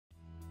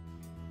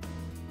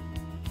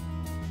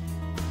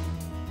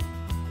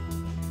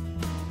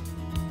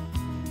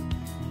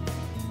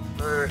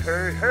Hey,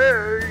 hey,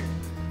 hey!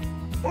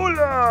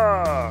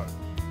 Hola!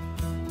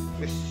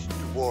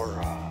 Mr.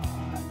 Wara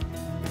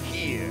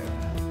here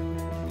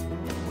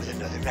with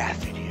another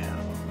math video.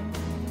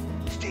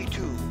 Stay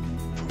tuned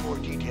for more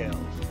details.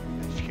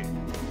 Just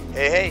kidding.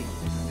 Hey, hey!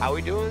 How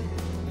we doing?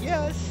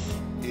 Yes,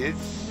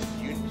 it's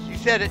you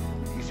said it.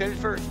 You said it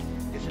first.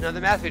 It's another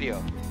math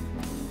video.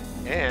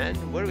 And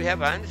what do we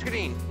have on the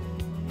screen?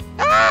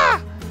 Ah!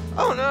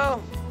 Oh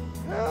no!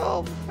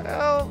 Help!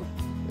 Help!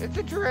 It's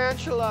a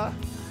tarantula.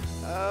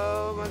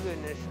 Oh my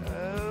goodness.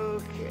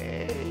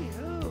 Okay.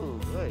 Oh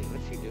boy,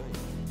 what's he doing?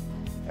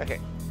 Okay,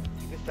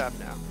 you can stop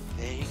now.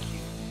 Thank you.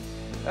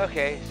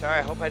 Okay, sorry,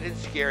 I hope I didn't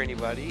scare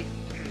anybody.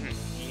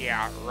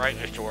 Yeah, right,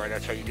 Mr. Ward,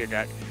 that's how you did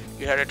that.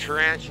 You had a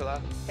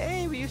tarantula.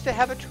 Hey, we used to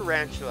have a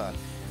tarantula.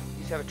 We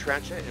used to have a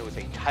tarantula, and it was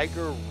a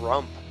tiger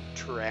rump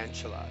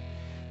tarantula.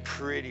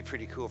 Pretty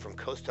cool, from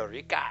Costa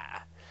Rica.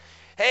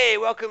 Hey,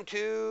 welcome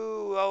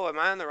to, oh, am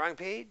I on the wrong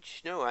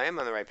page? No, I am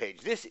on the right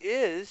page. This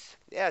is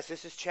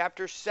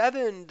chapter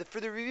 7 for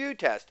the review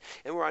test.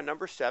 And we're on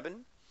number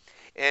 7.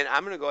 And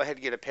I'm going to go ahead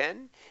and get a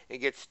pen and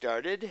get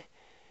started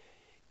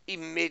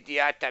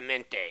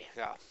inmediatamente.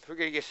 So we're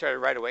going to get started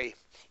right away.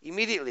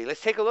 Immediately, let's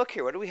take a look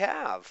here. What do we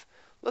have?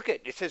 Look at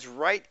it says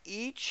write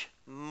each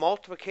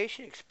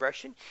multiplication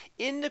expression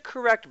in the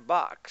correct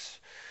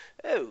box.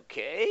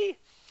 Okay.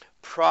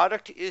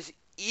 Product is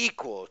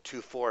equal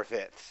to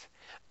 4/5.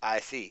 I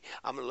see.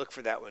 I'm going to look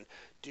for that one.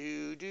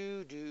 Do.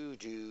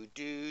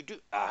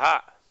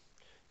 Aha.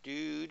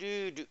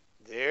 Do.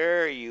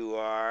 There you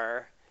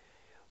are.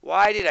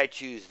 Why did I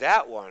choose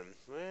that one?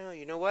 Well,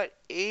 you know what?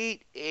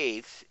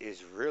 8/8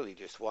 is really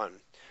just 1.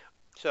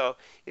 So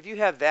if you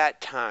have that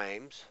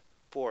times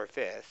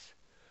 4/5,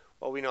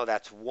 well, we know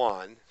that's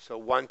 1. So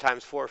 1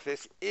 times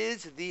 4/5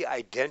 is the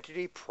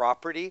identity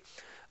property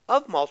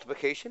of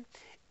multiplication,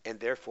 and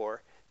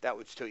therefore that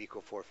would still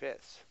equal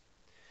 4/5.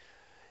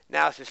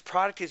 Now, since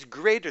product is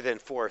greater than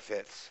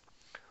 4/5,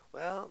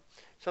 well,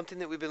 something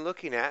that we've been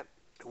looking at,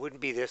 it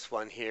wouldn't be this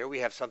one here.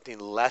 We have something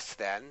less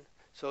than.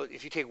 So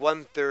if you take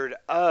 1/3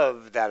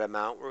 of that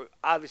amount, we're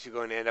obviously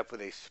going to end up with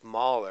a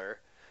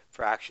smaller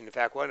fraction. In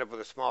fact, we'll end up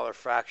with a smaller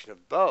fraction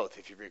of both.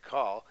 If you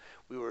recall,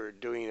 we were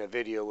doing a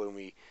video when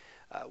we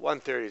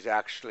 1/3 is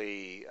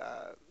actually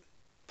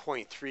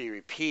 0.3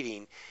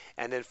 repeating,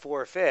 and then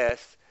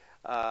 4/5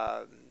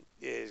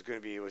 is going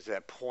to be, was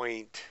that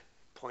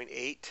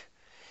 0.8?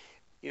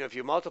 You know, if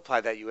you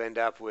multiply that, you end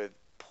up with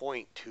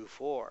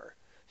 0.24.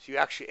 So you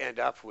actually end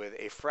up with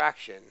a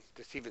fraction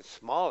that's even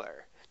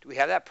smaller. Do we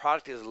have that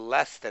product is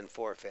less than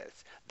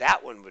 4/5?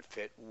 That one would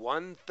fit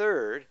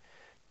 1/3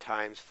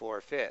 times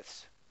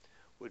 4/5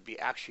 would be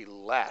actually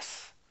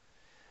less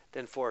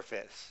than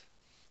 4/5.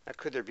 Now,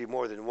 could there be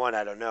more than one?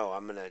 I don't know.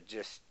 I'm going to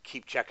just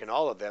keep checking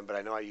all of them, but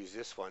I know I use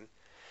this one.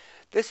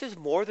 This is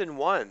more than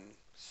 1.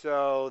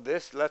 So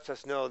this lets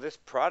us know this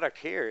product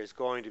here is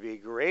going to be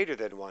greater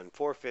than 1.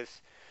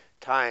 4/5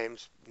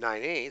 times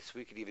 9/8.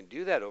 We could even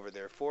do that over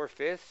there.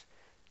 4/5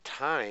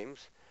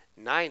 times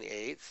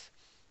 9/8.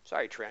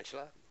 Sorry,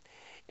 tarantula.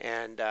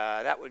 And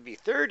that would be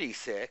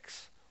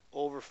 36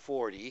 over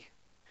 40.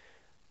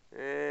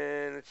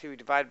 And let's see, we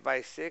divide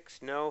by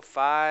 6. No,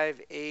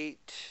 5,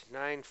 8,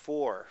 9,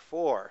 4.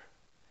 4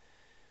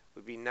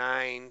 would be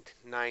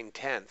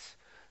 9/10.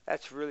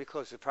 That's really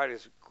close. The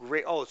product is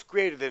great. Oh, it's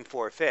greater than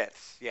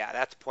 4/5. Yeah,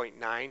 that's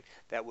 0.9.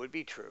 That would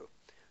be true.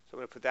 So I'm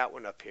going to put that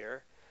one up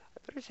here. I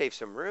better save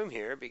some room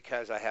here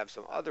because I have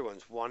some other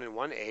ones. 1 and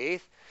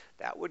 1/8.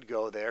 That would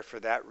go there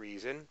for that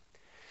reason.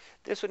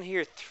 This one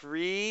here,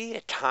 3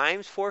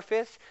 times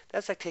 4/5.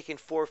 That's like taking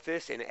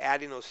 4/5 and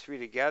adding those 3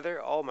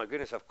 together. Oh my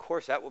goodness, of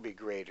course that will be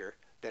greater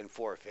than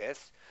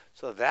 4/5.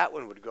 So that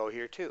one would go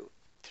here too.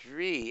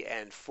 3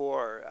 and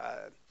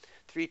 4,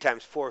 3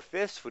 times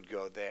 4/5 would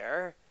go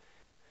there.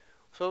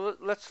 So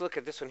let's look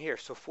at this one here.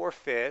 So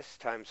 4/5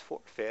 times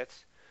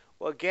 4/5.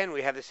 Well, again,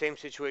 we have the same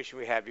situation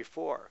we had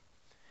before.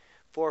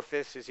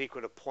 4/5 is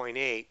equal to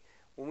 0.8.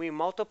 When we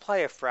multiply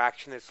a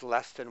fraction that's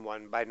less than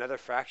 1 by another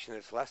fraction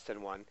that's less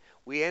than 1,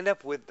 we end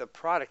up with the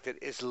product that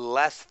is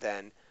less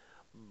than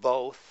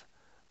both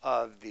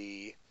of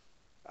the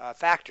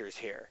factors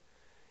here.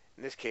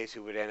 In this case,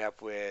 we would end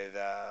up with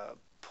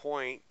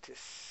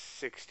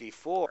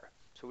 0.64.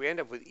 So we end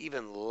up with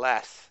even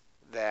less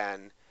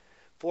than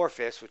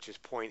 4/5, which is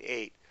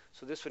 0.8.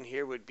 So this one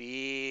here would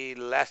be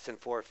less than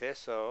 4/5.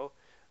 So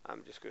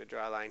I'm just going to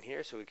draw a line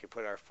here so we can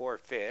put our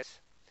 4/5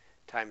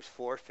 times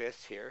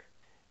 4/5 here.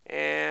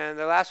 And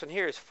the last one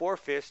here is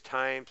 4/5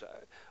 times,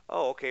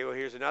 oh, okay, well,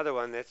 here's another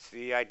one that's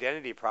the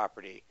identity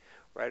property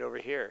right over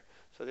here.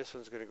 So this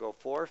one's going to go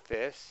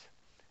 4/5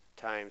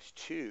 times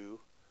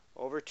 2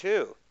 over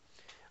 2.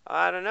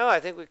 I don't know. I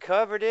think we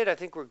covered it. I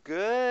think we're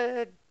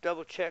good.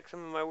 Double check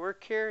some of my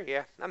work here.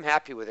 Yeah, I'm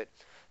happy with it.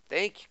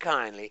 Thank you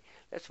kindly.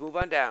 Let's move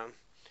on down.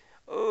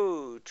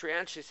 Oh,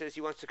 Trianchi says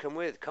he wants to come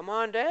with. Come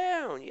on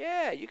down.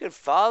 Yeah, you can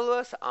follow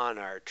us on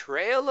our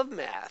trail of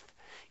math.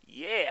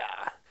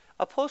 Yeah.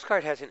 A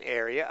postcard has an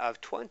area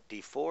of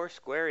 24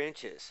 square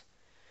inches.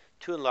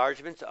 Two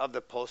enlargements of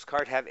the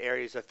postcard have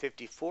areas of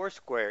 54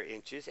 square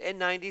inches and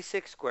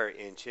 96 square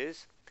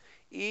inches.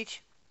 In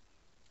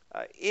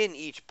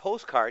each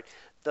postcard,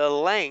 the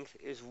length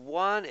is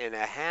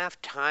 1.5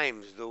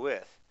 times the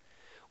width.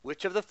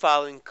 Which of the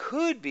following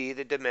could be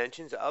the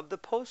dimensions of the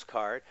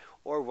postcard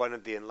or one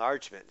of the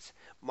enlargements?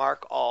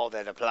 Mark all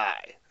that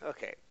apply.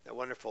 Okay, a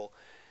wonderful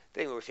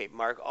thing where we say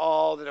mark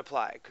all that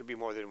apply. Could be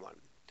more than one.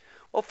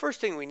 Well,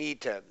 first thing we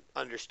need to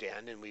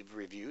understand, and we've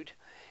reviewed,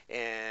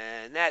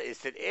 and that is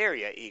that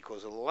area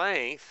equals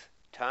length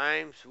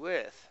times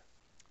width.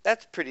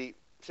 That's pretty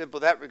simple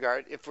in that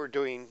regard if we're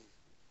doing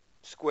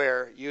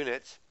square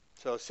units.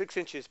 So 6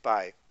 inches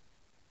by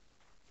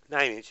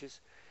 9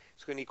 inches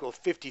is going to equal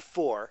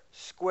 54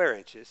 square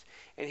inches.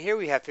 And here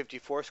we have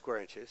 54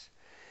 square inches.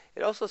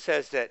 It also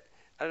says that,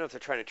 I don't know if they're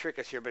trying to trick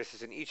us here, but it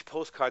says in each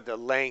postcard the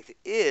length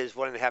is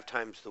 1.5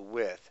 times the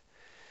width.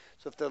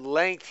 So if the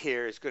length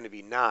here is going to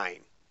be 9,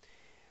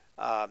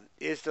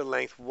 is the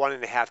length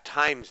 1.5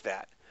 times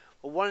that?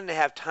 Well,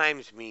 1.5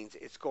 times means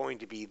it's going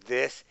to be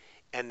this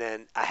and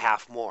then a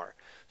half more.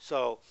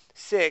 So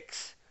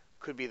 6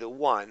 could be the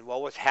 1.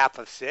 Well, what's half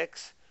of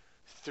 6?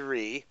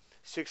 3.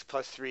 6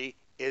 plus 3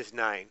 is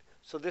 9.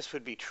 So this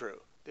would be true.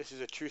 This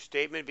is a true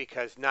statement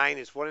because 9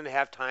 is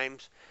 1.5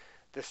 times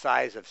the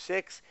size of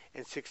 6,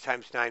 and 6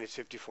 times 9 is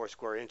 54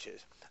 square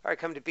inches. All right,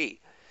 come to B.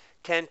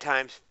 10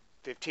 times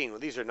 15. Well,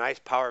 these are nice.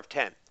 Power of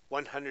 10.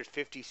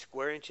 150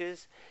 square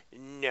inches?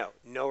 No,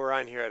 nowhere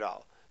on here at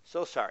all.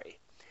 So sorry.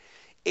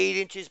 8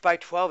 inches by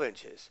 12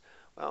 inches.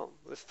 Well,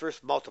 let's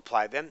first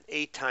multiply them.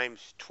 8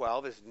 times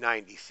 12 is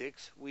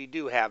 96. We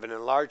do have an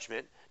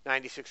enlargement,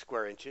 96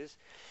 square inches.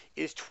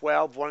 Is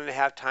 12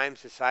 1.5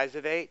 times the size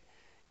of 8?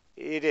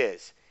 It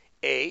is.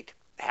 8,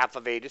 half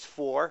of 8 is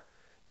 4.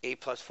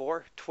 8 plus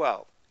 4,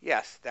 12.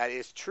 Yes, that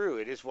is true.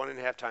 It is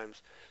 1.5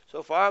 times.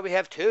 So far we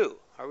have 2.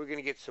 Are we going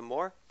to get some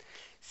more?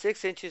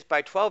 6 inches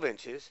by 12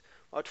 inches.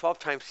 Well, 12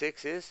 times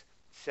 6 is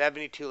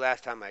 72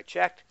 last time I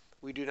checked.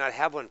 We do not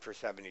have one for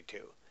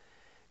 72.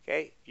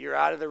 Okay, you're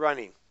out of the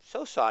running.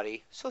 So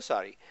sorry, so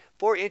sorry.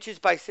 4 inches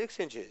by 6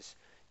 inches.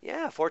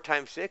 Yeah, 4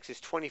 times 6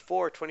 is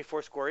 24,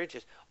 24 square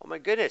inches. Oh my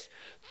goodness,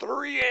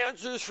 3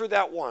 answers for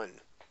that one.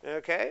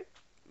 Okay?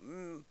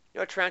 You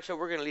know, Tarantula,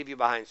 we're going to leave you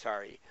behind,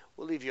 sorry.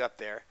 We'll leave you up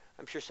there.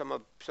 I'm sure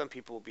some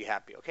people will be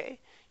happy, okay?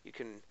 You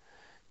can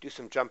do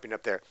some jumping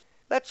up there.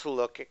 Let's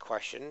look at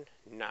question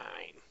 9.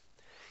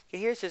 Okay,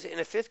 here it says, in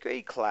a 5th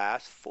grade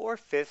class,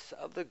 4/5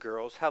 of the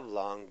girls have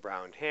long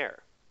brown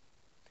hair.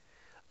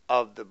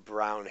 Of the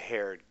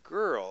brown-haired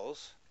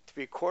girls,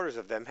 3/4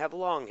 of them have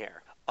long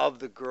hair. Of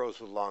the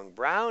girls with long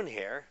brown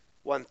hair,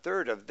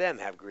 1/3 of them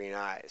have green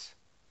eyes.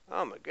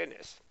 Oh my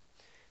goodness.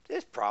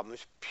 This problem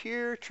is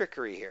pure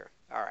trickery here.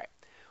 All right.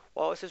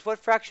 Well, it says, what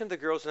fraction of the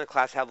girls in the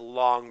class have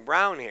long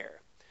brown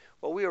hair?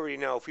 Well, we already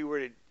know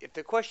if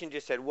the question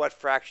just said what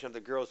fraction of the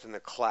girls in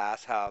the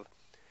class have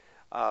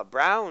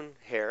brown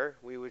hair,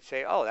 we would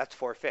say, oh, that's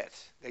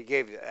 4/5. They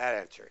gave that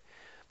answer.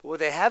 But what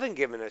they haven't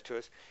given it to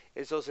us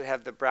is those that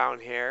have the brown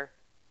hair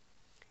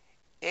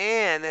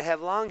and that have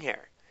long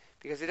hair.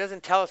 Because it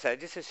doesn't tell us that.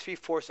 It just says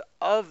 3/4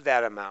 of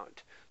that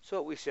amount. So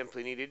what we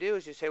simply need to do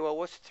is just say, well,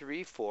 what's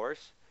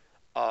 3/4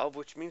 of,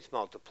 which means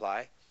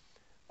multiply,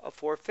 of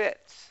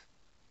 4/5?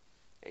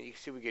 And you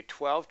can see we get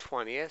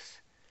 12/20ths.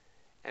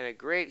 And a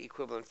great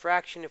equivalent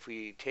fraction, if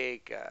we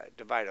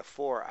divide a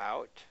 4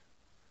 out,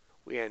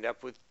 we end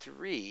up with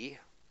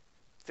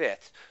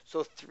 3/5.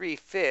 So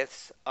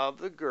 3/5 of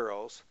the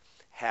girls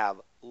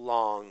have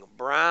long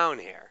brown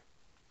hair.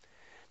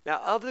 Now,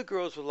 of the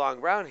girls with long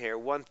brown hair,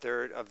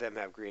 1/3 of them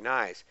have green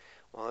eyes.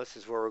 Well, this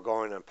is where we're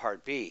going on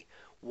part B.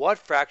 What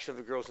fraction of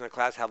the girls in the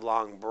class have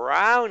long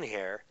brown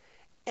hair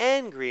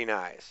and green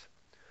eyes?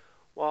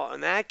 Well, in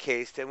that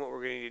case, then what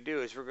we're going to need to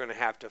do is we're going to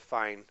have to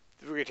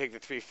we're going to take the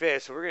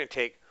 3/5, so we're going to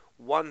take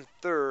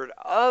 1/3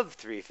 of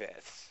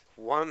 3/5.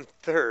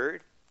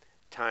 1/3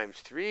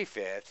 times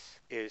 3/5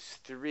 is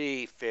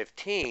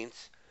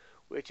 3/15,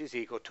 which is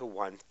equal to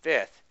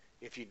 1/5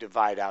 if you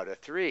divide out a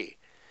 3.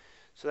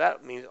 So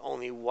that means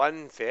only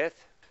 1/5.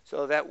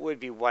 So that would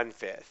be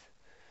 1/5.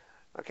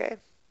 Okay?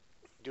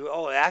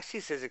 It actually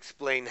says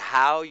explain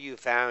how you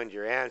found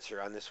your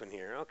answer on this one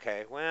here.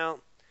 Okay,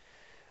 well,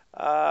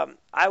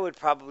 I would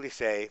probably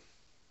say,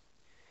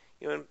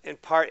 in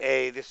part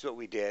A, this is what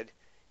we did.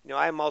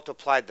 I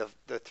multiplied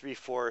the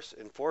 3/4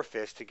 and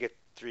 4/5 to get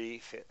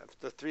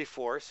the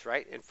 3/4,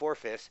 right, and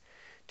 4/5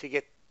 to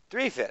get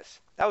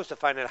 3/5. That was to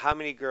find out how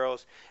many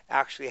girls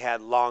actually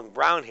had long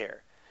brown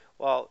hair.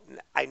 Well,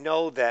 I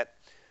know that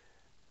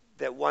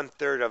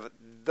 1/3 of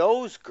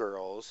those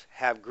girls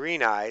have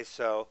green eyes,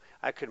 so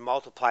I could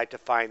multiply to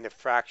find the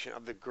fraction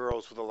of the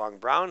girls with the long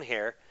brown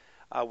hair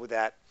with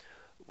that,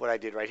 what I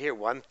did right here,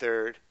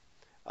 1/3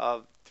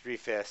 of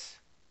 3/5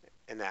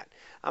 and that.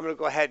 I'm going to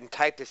go ahead and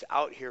type this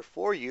out here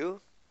for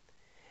you,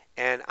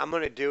 and I'm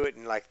going to do it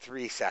in like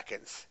 3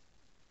 seconds.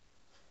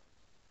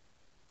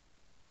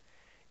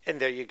 And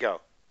there you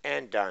go,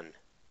 and done.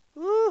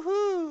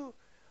 Woohoo!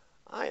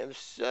 I am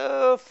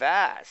so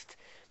fast.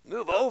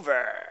 Move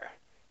over.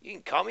 You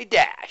can call me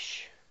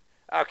Dash.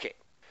 Okay.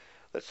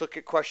 Let's look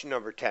at question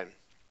number 10.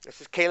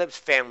 This is Caleb's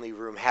family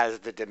room has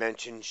the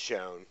dimensions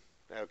shown.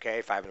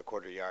 Okay, 5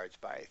 1/4 yards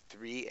by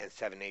 3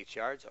 7/8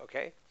 yards.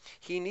 Okay.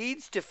 He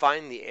needs to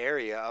find the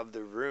area of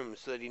the room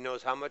so that he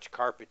knows how much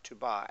carpet to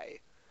buy.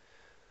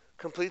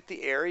 Complete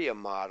the area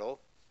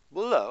model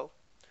below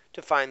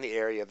to find the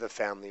area of the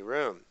family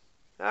room.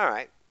 All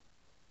right.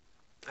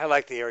 I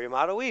like the area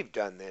model. We've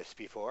done this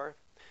before.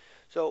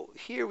 So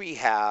here we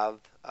have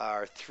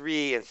our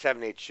 3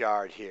 7/8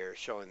 yard here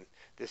showing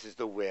this is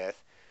the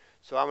width.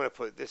 So I'm going to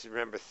put this,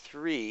 remember,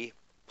 3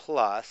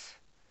 plus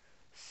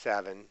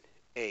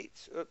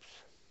 7/8. Oops.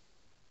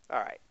 All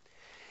right.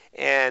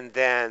 And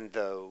then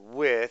the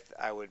width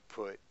I would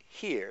put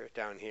here,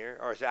 down here,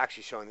 or is it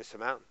actually showing this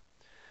amount?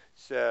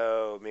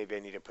 So maybe I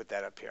need to put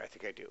that up here. I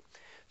think I do.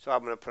 So I'm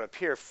going to put up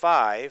here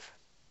 5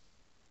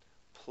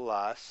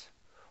 plus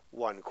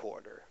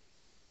 1/4.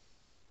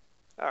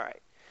 All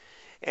right.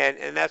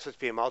 And that's what's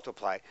being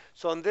multiplied.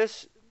 So on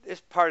this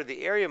part of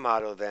the area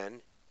model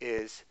then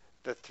is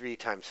the 3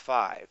 times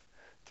 5.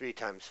 3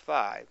 times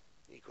 5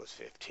 equals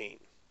 15.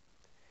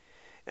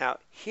 Now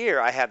here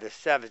I have the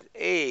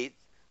 7/8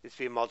 that's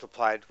being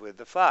multiplied with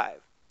the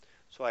 5.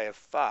 So I have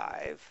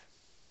 5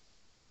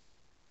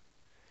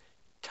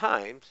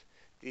 times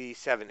the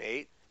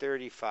 7/8,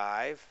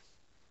 35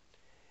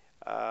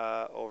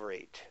 over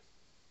 8.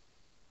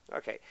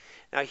 Okay,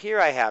 now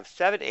here I have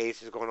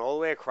 7/8 is going all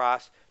the way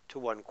across to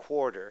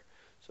 1/4.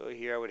 So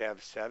here I would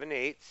have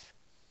 7/8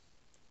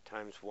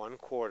 times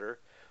 1/4,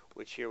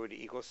 which here would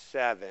equal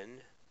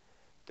 7,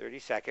 30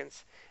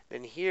 seconds.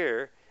 Then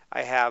here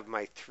I have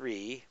my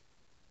 3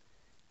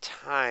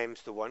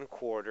 times the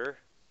 1/4,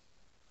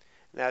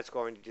 and that's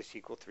going to just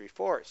equal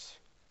 3/4.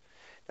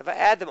 If I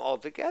add them all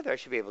together, I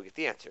should be able to get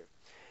the answer.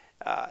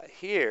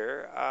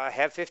 Here I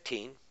have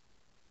 15.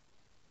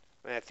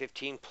 I have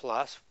 15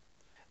 plus.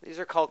 These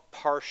are called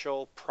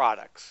partial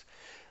products.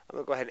 I'm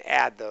going to go ahead and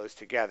add those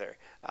together.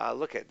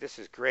 Look at this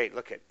is great.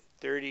 Look at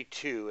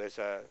 32 as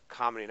a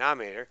common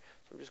denominator.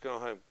 So I'm just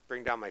going to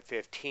bring down my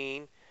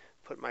 15,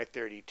 put my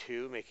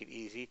 32, make it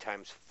easy,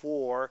 times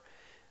 4.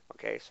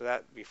 Okay, so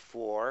that would be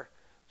 4.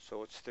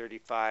 So it's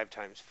 35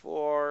 times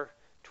 4.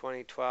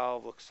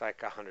 2012 looks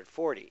like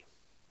 140.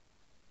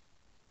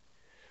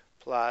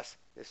 Plus,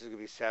 this is going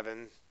to be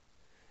 7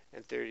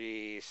 and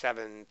 30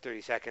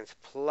 seconds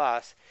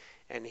plus.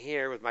 And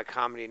here with my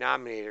common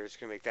denominator, it's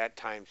going to make that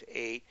times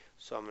 8.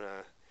 So I'm going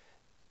to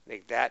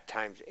make that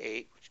times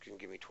 8, which can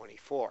give me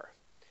 24.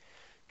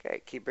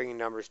 Okay, keep bringing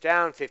numbers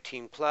down.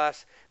 15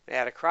 plus.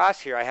 Add across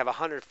here, I have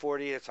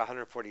 140. That's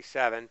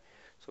 147.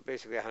 So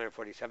basically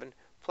 147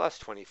 plus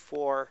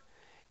 24.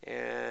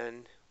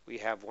 And we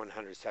have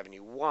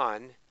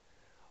 171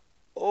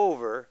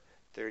 over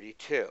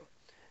 32.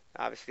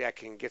 Obviously, I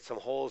can get some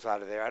holes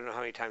out of there. I don't know how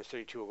many times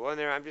 32 will go in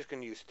there. I'm just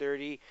going to use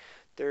 30,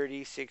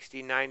 30,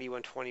 60, 90,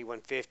 120,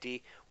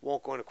 150.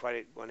 Won't go into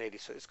quite 180.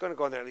 So it's going to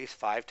go in there at least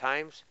 5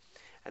 times.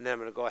 And then I'm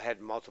going to go ahead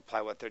and multiply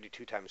what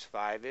 32 times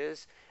 5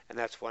 is. And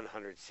that's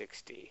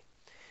 160.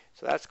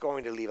 So that's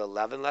going to leave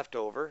 11 left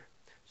over.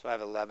 So I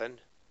have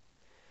 11,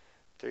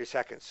 30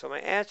 seconds. So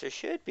my answer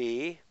should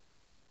be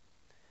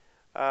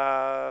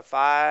 5.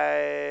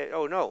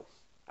 Oh, no.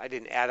 I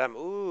didn't add them.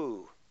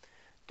 Ooh.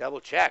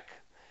 Double check.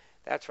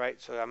 That's right.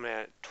 So I'm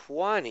at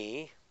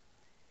 20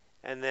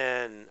 and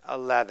then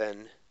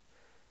 11,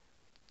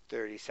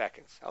 30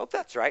 seconds. I hope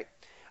that's right.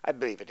 I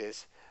believe it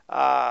is.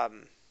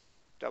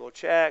 Double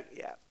check.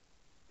 Yeah.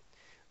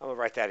 I'm going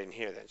to write that in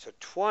here then. So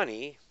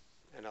 20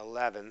 and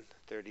 11,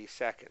 30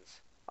 seconds.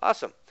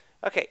 Awesome.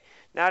 Okay.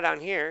 Now down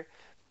here,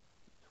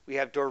 we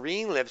have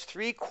Doreen lives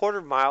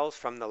 3/4 miles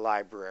from the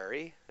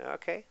library.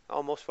 Okay.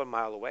 Almost 1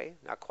 mile away.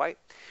 Not quite.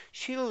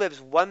 Sheila lives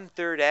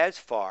 1/3 as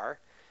far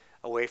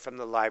away from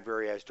the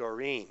library as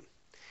Doreen.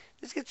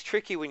 This gets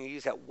tricky when you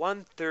use that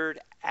 1/3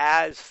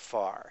 as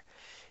far.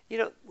 You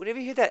know, whenever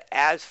you hear that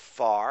as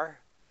far,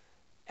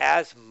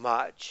 as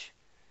much,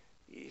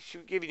 it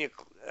should give you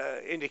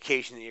an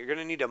indication that you're going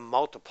to need to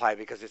multiply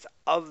because it's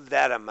of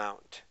that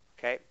amount.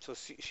 Okay, so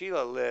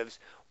Sheila lives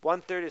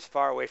 1/3 as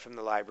far away from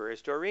the library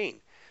as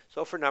Doreen.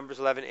 So for numbers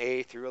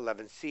 11a through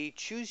 11c,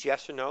 choose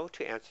yes or no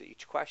to answer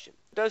each question.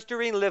 Does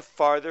Doreen live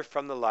farther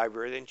from the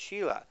library than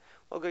Sheila?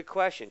 Well, good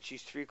question.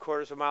 She's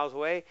 3/4 of miles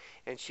away,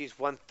 and she's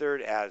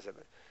 1/3 as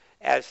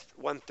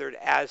 1/3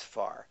 as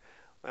far.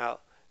 Well,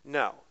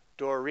 no.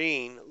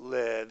 Doreen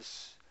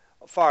lives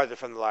farther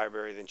from the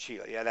library than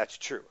Sheila. Yeah, that's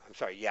true. I'm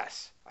sorry.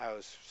 Yes, I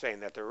was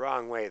saying that the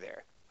wrong way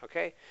there.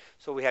 Okay,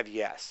 so we have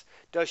yes.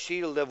 Does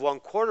Sheila live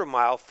 1/4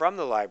 mile from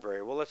the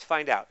library? Well, let's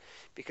find out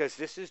because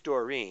this is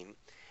Doreen.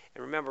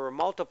 And remember, we're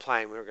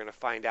multiplying, we're going to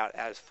find out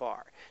as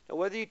far. Now,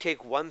 whether you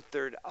take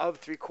 1/3 of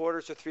 3/4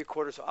 or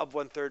 3/4 of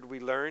 1/3 we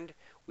learned,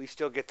 we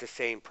still get the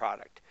same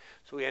product.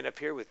 So we end up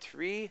here with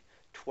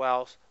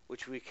 3/12,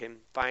 which we can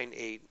find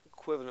an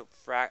equivalent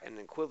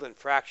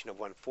fraction of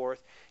 1/4.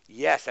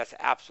 Yes, that's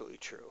absolutely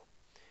true.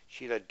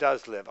 Sheila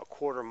does live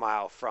 1/4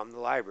 mile from the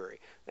library.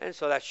 And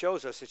so that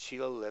shows us that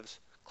Sheila lives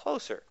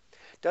closer.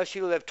 Does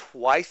Sheila live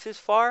twice as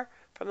far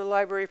from the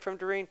library from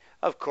Doreen?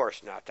 Of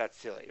course not. That's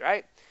silly,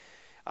 right?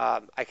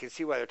 I can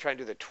see why they're trying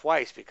to do the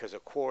twice because a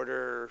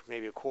quarter,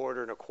 maybe a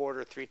quarter and a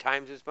quarter, 3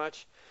 times as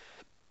much.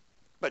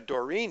 But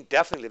Doreen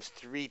definitely lives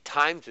 3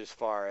 times as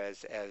far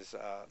as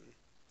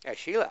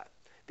Sheila,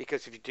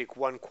 because if you take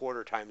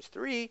 1/4 times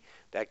 3,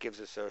 that gives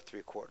us our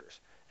 3/4.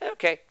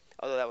 Okay,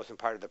 although that wasn't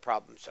part of the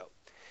problem. So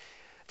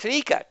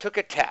Tanika took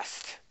a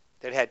test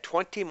that had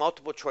 20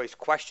 multiple choice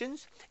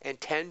questions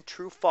and 10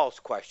 true-false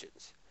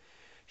questions.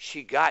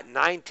 She got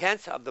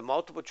 9/10 of the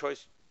multiple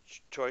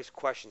choice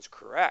questions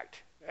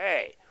correct.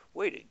 Hey,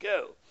 way to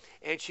go!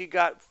 And she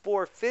got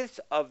 4/5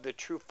 of the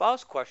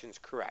true-false questions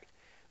correct.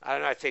 I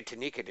don't know, I'd say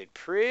Tanika did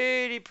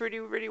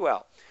pretty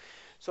well.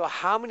 So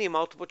how many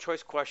multiple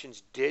choice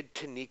questions did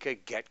Tanika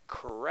get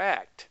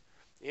correct?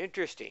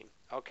 Interesting.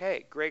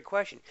 Okay, great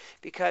question.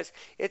 Because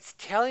it's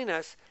telling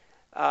us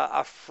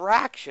a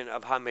fraction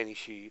of how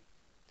many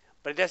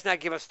but it does not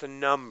give us the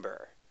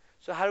number.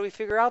 So how do we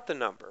figure out the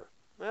number?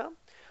 Well,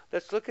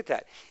 let's look at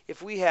that.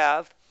 If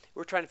we're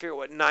trying to figure out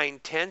what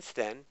 9/10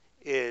 then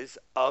is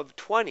of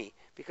 20,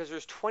 because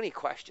there's 20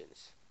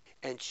 questions.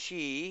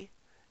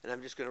 And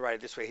I'm just going to write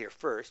it this way here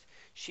first,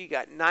 she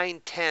got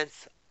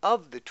 9/10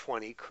 of the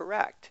 20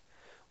 correct.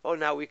 Well,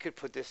 now we could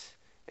put this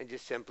and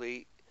just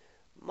simply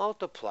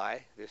multiply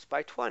this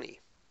by 20.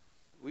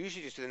 We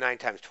usually just do the 9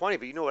 times 20,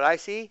 but you know what I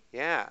see?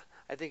 Yeah,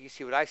 I think you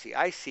see what I see.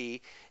 I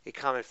see a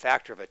common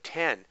factor of a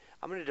 10.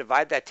 I'm going to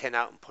divide that 10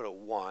 out and put a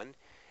 1.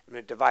 I'm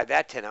going to divide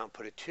that 10 out and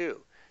put a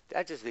 2.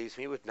 That just leaves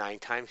me with 9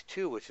 times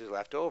 2, which is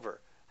left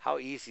over. How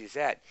easy is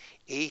that?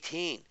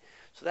 18.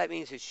 So that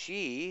means that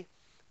she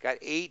got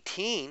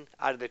 18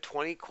 out of the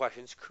 20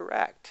 questions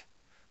correct.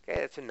 Okay,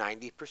 that's a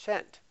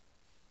 90%.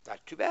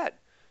 Not too bad.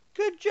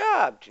 Good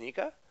job,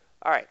 Tanika.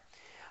 All right.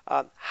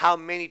 How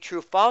many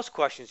true-false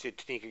questions did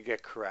Tanika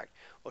get correct?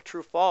 Well,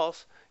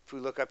 true-false, if we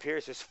look up here,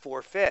 it says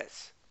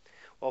 4/5.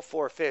 Well,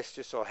 4/5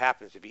 just so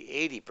happens to be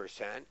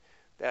 80%.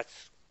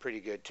 That's pretty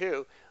good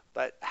too.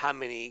 But how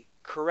many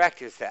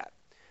correct is that?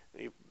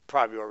 You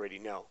probably already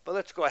know. But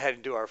let's go ahead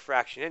and do our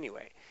fraction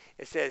anyway.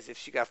 It says if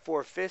she got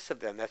 4/5 of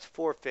them, that's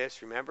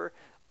 4/5, remember,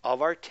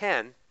 of our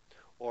 10,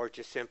 or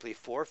just simply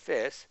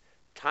 4/5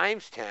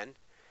 times 10.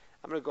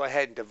 I'm going to go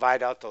ahead and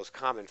divide out those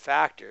common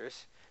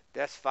factors.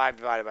 That's 5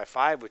 divided by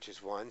 5, which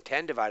is 1.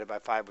 10 divided by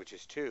 5, which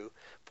is 2.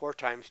 4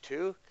 times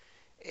 2,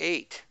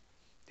 8.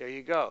 There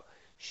you go.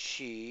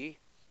 She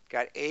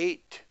got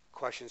 8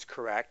 questions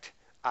correct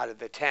out of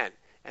the 10.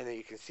 And then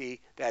you can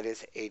see that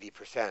is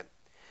 80%.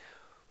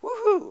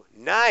 Woohoo!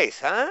 Nice,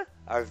 huh?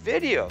 Our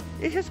video,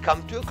 it has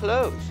come to a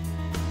close.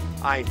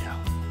 I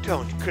know.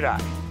 Don't cry.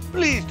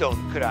 Please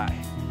don't cry.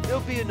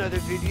 There'll be another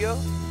video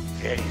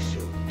very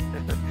soon.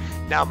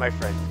 Now, my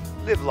friends,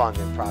 live long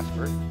and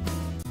prosper.